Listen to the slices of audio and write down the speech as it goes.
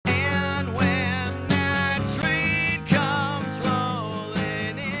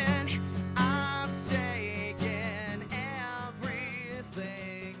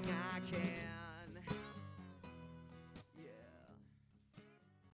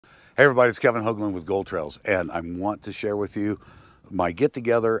Hey everybody, it's Kevin Hoagland with Gold Trails, and I want to share with you my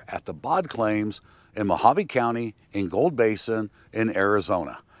get-together at the BOD claims in Mojave County in Gold Basin in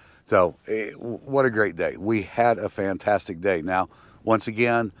Arizona. So what a great day. We had a fantastic day. Now, once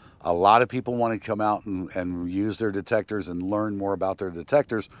again, a lot of people want to come out and use their detectors and learn more about their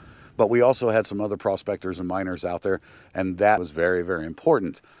detectors, but we also had some other prospectors and miners out there, and that was very, very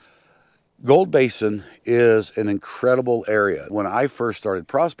important. Gold Basin is an incredible area. When I first started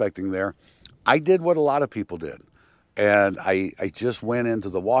prospecting there, I did what a lot of people did. And I just went into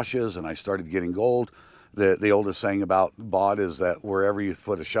the washes and I started getting gold. The oldest saying about BOD is that wherever you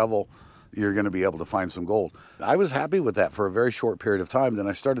put a shovel, you're going to be able to find some gold. I was happy with that for a very short period of time. Then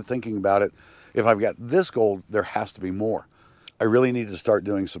I started thinking about it. If I've got this gold, there has to be more. I really needed to start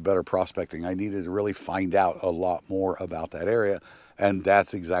doing some better prospecting. I needed to really find out a lot more about that area, and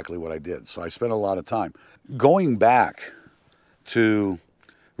that's exactly what I did. So I spent a lot of time going back to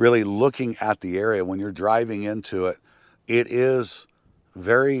really looking at the area. When you're driving into it, it's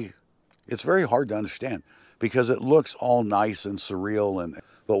very hard to understand because it looks all nice and surreal,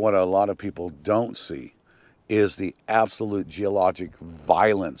 but what a lot of people don't see is the absolute geologic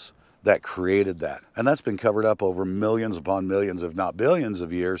violence that created that. And that's been covered up over millions upon millions, if not billions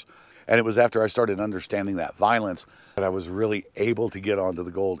of years. And it was after I started understanding that violence that I was really able to get onto the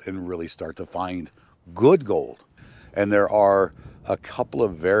gold and really start to find good gold. And there are a couple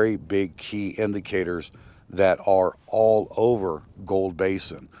of very big key indicators that are all over Gold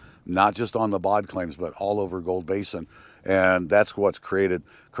Basin, not just on the BOD claims, but all over Gold Basin. And that's what's created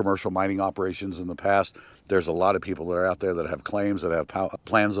commercial mining operations in the past. There's a lot of people that are out there that have claims, that have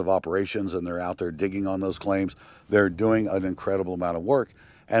plans of operations, and they're out there digging on those claims. They're doing an incredible amount of work,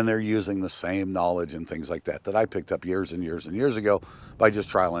 and they're using the same knowledge and things like that I picked up years and years and years ago by just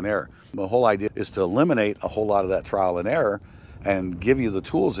trial and error. The whole idea is to eliminate a whole lot of that trial and error and give you the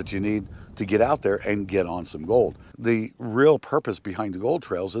tools that you need to get out there and get on some gold. The real purpose behind the Gold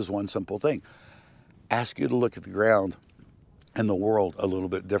Trails is one simple thing: ask you to look at the ground and the world a little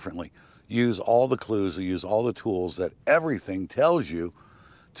bit differently. Use all the clues, use all the tools that everything tells you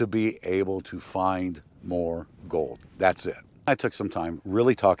to be able to find more gold. That's it. I took some time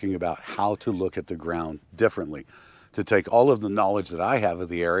really talking about how to look at the ground differently, to take all of the knowledge that I have of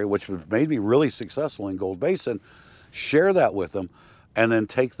the area, which made me really successful in Gold Basin, share that with them, and then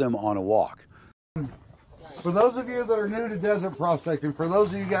take them on a walk. For those of you that are new to desert prospecting, for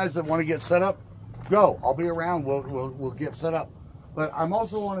those of you guys that want to get set up, go. I'll be around. We'll get set up. But I'm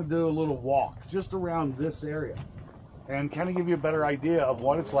also want to do a little walk just around this area and kind of give you a better idea of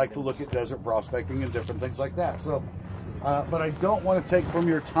what it's like to look at desert prospecting and different things like that. So, but I don't want to take from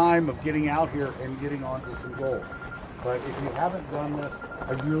your time of getting out here and getting onto some gold. But if you haven't done this,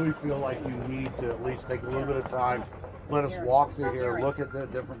 I really feel like you need to at least take a little bit of time. Let us walk through here, look at the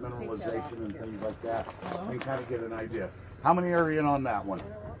different mineralization and things like that, and kind of get an idea. How many are in on that one?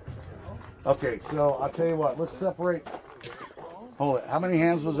 Okay, so I'll tell you what, let's separate. Hold it. How many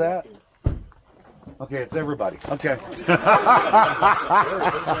hands was that? Okay, it's everybody. Okay.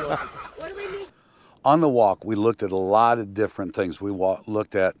 On the walk, we looked at a lot of different things. We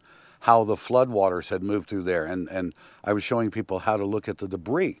looked at how the floodwaters had moved through there, and I was showing people how to look at the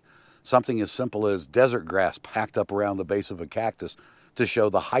debris. Something as simple as desert grass packed up around the base of a cactus to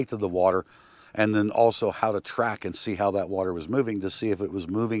show the height of the water, and then also how to track and see how that water was moving to see if it was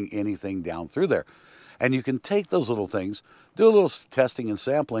moving anything down through there. And you can take those little things, do a little testing and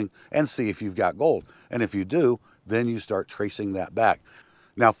sampling, and see if you've got gold. And if you do, then you start tracing that back.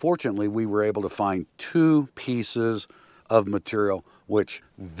 Now, fortunately, we were able to find 2 pieces of material, which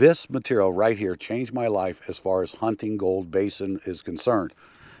this material right here changed my life as far as hunting Gold Basin is concerned,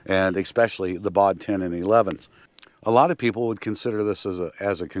 and especially the BOD 10 and 11s. A lot of people would consider this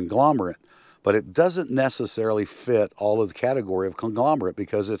as a conglomerate, but it doesn't necessarily fit all of the category of conglomerate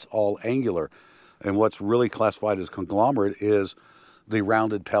because it's all angular. And what's really classified as conglomerate is the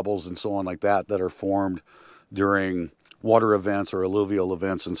rounded pebbles and so on like that that are formed during water events or alluvial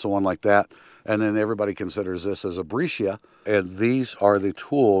events and so on like that. And then everybody considers this as a breccia. And these are the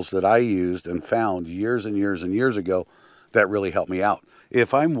tools that I used and found years and years and years ago that really helped me out.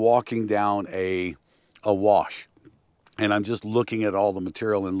 If I'm walking down a wash and I'm just looking at all the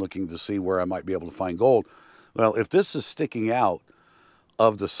material and looking to see where I might be able to find gold, well, if this is sticking out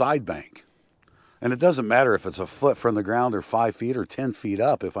of the side bank, and it doesn't matter if it's a foot from the ground or 5 feet or 10 feet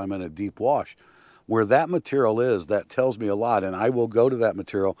up if I'm in a deep wash, where that material is, that tells me a lot. And I will go to that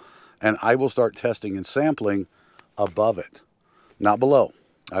material and I will start testing and sampling above it, not below.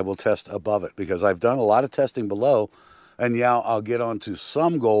 I will test above it because I've done a lot of testing below, and yeah, I'll get onto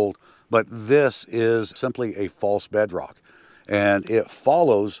some gold, but this is simply a false bedrock. And it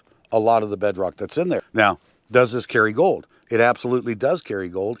follows a lot of the bedrock that's in there. Now, does this carry gold? It absolutely does carry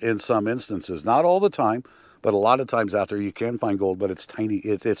gold in some instances. Not all the time, but a lot of times out there you can find gold, but it's tiny.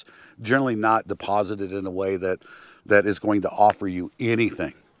 It's generally not deposited in a way that is going to offer you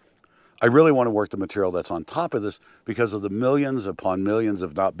anything. I really want to work the material that's on top of this because of the millions upon millions,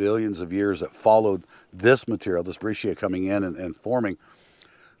 if not billions of years that followed this material, this breccia coming in and forming,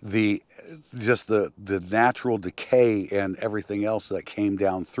 just the natural decay and everything else that came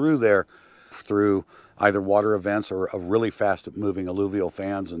down through there, through either water events or a really fast moving alluvial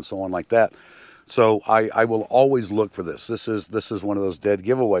fans and so on like that. So I will always look for this. This is one of those dead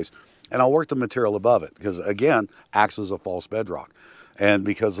giveaways. And I'll work the material above it because, again, acts as a false bedrock. And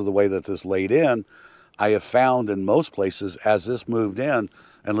because of the way that this laid in, I have found in most places as this moved in,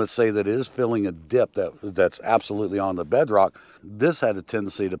 and let's say that it is filling a dip that's absolutely on the bedrock, this had a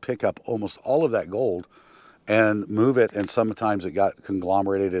tendency to pick up almost all of that gold and move it. And sometimes it got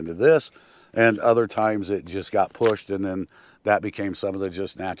conglomerated into this, and other times it just got pushed, and then that became some of the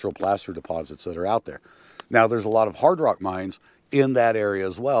just natural placer deposits that are out there. Now, there's a lot of hard rock mines in that area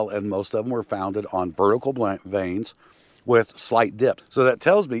as well, and most of them were founded on vertical veins with slight dips. So that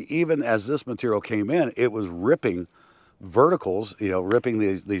tells me even as this material came in, it was ripping verticals, ripping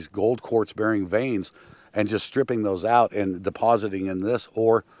these gold quartz bearing veins and just stripping those out and depositing in this,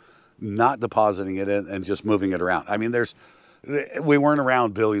 or not depositing it in and just moving it around. I mean, we weren't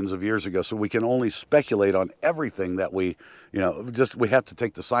around billions of years ago, so we can only speculate on everything that we have to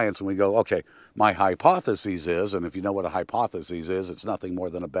take the science and we go, okay, my hypothesis is, and if you know what a hypothesis is, it's nothing more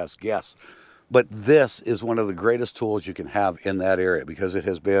than a best guess. But this is one of the greatest tools you can have in that area because it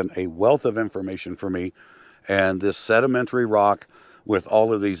has been a wealth of information for me. And this sedimentary rock with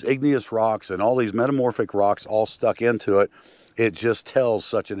all of these igneous rocks and all these metamorphic rocks all stuck into it, it just tells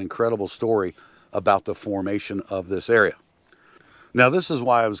such an incredible story about the formation of this area. Now, this is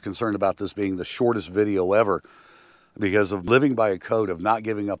why I was concerned about this being the shortest video ever, because of living by a code of not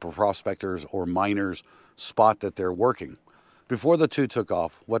giving up a prospector's or miner's spot that they're working. Before the two took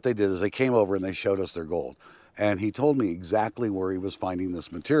off, what they did is they came over and they showed us their gold. And he told me exactly where he was finding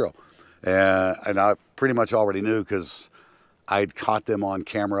this material. And I pretty much already knew because I'd caught them on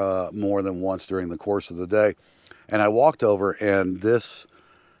camera more than once during the course of the day. And I walked over, and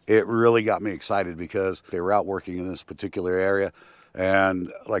it really got me excited because they were out working in this particular area.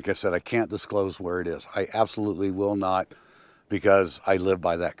 And like I said, I can't disclose where it is. I absolutely will not, because I live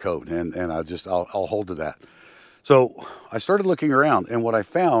by that code, and I'll hold to that. So I started looking around, and what I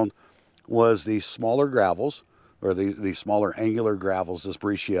found was these smaller gravels, or the smaller angular gravels, this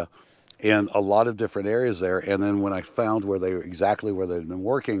breccia, in a lot of different areas there. And then when I found exactly where they'd been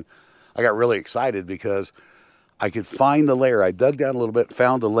working, I got really excited because I could find the layer. I dug down a little bit,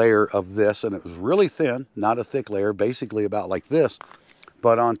 found a layer of this, and it was really thin, not a thick layer, basically about like this.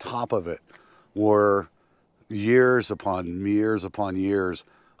 But on top of it were years upon years upon years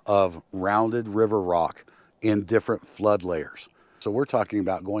of rounded river rock in different flood layers. So we're talking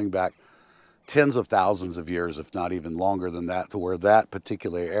about going back tens of thousands of years, if not even longer than that, to where that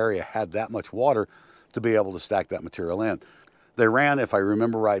particular area had that much water to be able to stack that material in. They ran, if I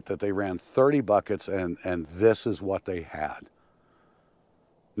remember right, that they ran 30 buckets, and this is what they had.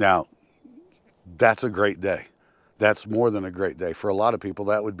 Now, that's a great day. That's more than a great day. For a lot of people,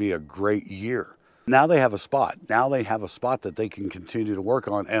 that would be a great year. Now they have a spot. Now they have a spot that they can continue to work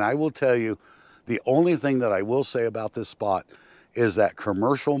on. And I will tell you, the only thing that I will say about this spot is that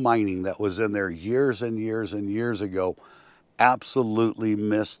commercial mining that was in there years and years and years ago absolutely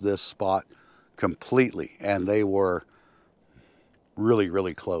missed this spot completely. And they were really,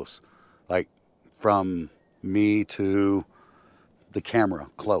 really close. Like from me to the camera,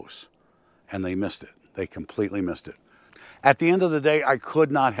 close. And they missed it. They completely missed it. At the end of the day, I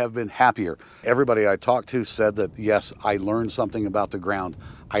could not have been happier. Everybody I talked to said that, yes, I learned something about the ground.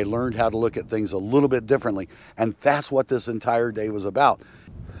 I learned how to look at things a little bit differently. And that's what this entire day was about.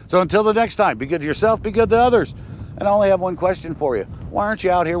 So until the next time, be good to yourself, be good to others. And I only have one question for you. Why aren't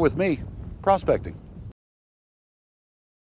you out here with me prospecting?